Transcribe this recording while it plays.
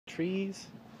trees,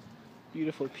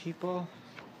 beautiful people.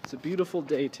 It's a beautiful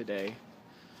day today.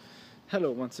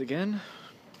 Hello once again.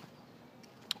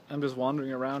 I'm just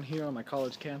wandering around here on my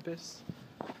college campus.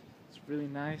 It's really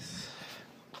nice.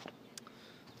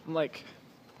 I'm like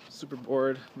super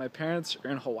bored. My parents are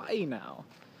in Hawaii now.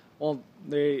 Well,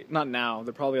 not now.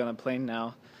 They're probably on a plane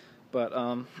now. But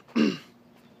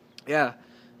yeah.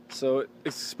 So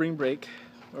it's spring break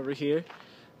over here,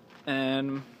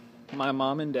 and my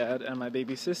mom and dad and my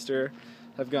baby sister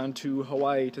have gone to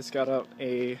Hawaii to scout out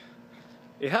a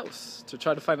house, to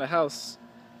try to find a house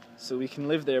so we can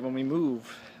live there when we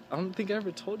move. I don't think I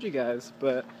ever told you guys,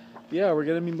 but yeah, we're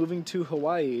gonna be moving to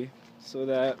Hawaii so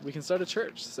that we can start a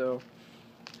church. So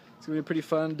it's gonna be pretty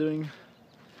fun doing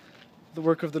the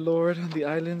work of the Lord on the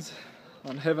islands,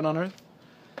 on heaven on earth.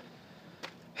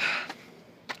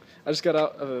 I just got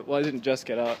out of it. Well, I didn't just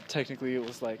get out. Technically, it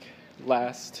was like it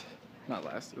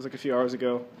was like a few hours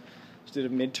ago. Just did a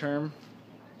midterm.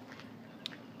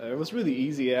 It was really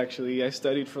easy, actually. I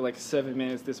studied for like 7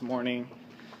 minutes this morning,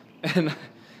 and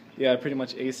yeah, I pretty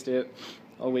much aced it.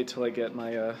 I'll wait till I get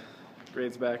my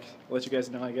grades back. I'll let you guys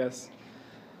know, I guess.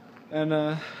 And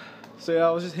so yeah,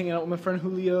 I was just hanging out with my friend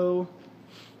Julio,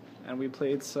 and we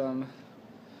played some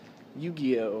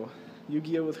Yu-Gi-Oh!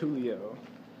 Yu-Gi-Oh! With Julio.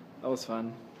 That was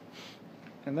fun.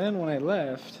 And then when I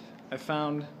left, I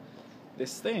found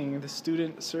this thing, the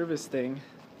student service thing,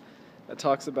 that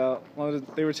talks about, well,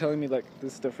 they were telling me like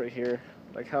this stuff right here,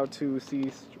 like how to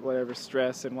see whatever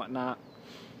stress and whatnot.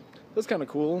 That's kind of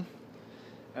cool.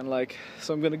 And like,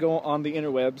 so I'm gonna go on the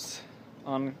interwebs,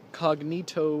 on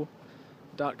cognito.com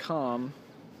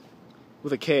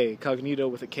with a K,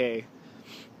 cognito with a K,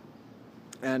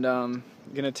 and I'm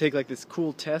gonna take like this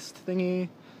cool test thingy.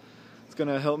 It's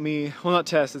gonna help me, well, not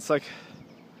test, it's like,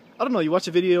 I don't know, you watch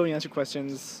a video and you answer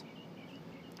questions,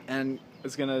 and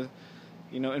it's gonna,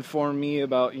 inform me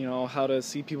about, how to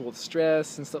see people with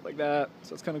stress and stuff like that.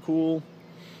 So it's kind of cool.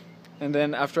 And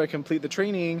then after I complete the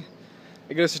training,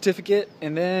 I get a certificate,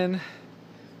 and then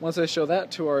once I show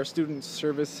that to our student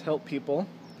service help people,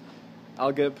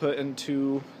 I'll get put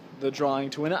into the drawing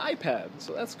to win an iPad.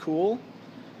 So that's cool.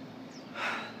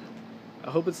 I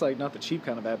hope it's like not the cheap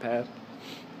kind of iPad,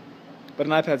 but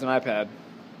an iPad's an iPad.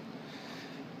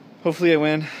 Hopefully I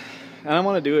win, and I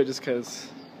want to do it just because,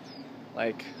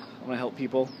 like, I want to help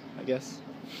people, I guess.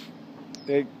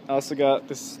 They also got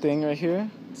this thing right here.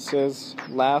 It says,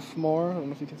 laugh more. I don't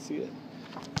know if you can see it.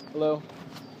 Hello.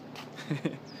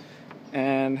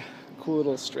 And cool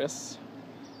little stress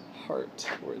heart.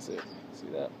 Where is it? See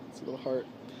that? It's a little heart.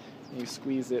 And you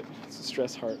squeeze it. It's a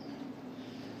stress heart.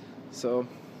 So,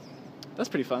 that's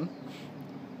pretty fun.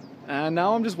 And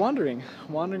now I'm just wandering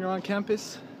around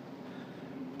campus,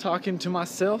 talking to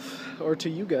myself, or to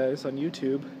you guys on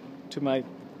YouTube, to my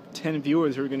 10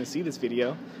 viewers who are going to see this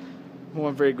video, who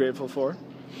I'm very grateful for.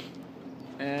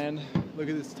 And look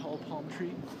at this tall palm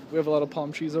tree. We have a lot of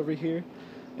palm trees over here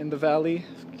in the valley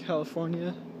of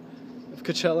California, of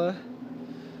Coachella.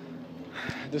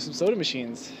 There's some soda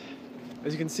machines.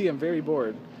 As you can see, I'm very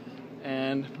bored,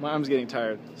 and my arm's getting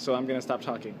tired, so I'm going to stop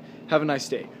talking. Have a nice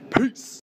day. Peace!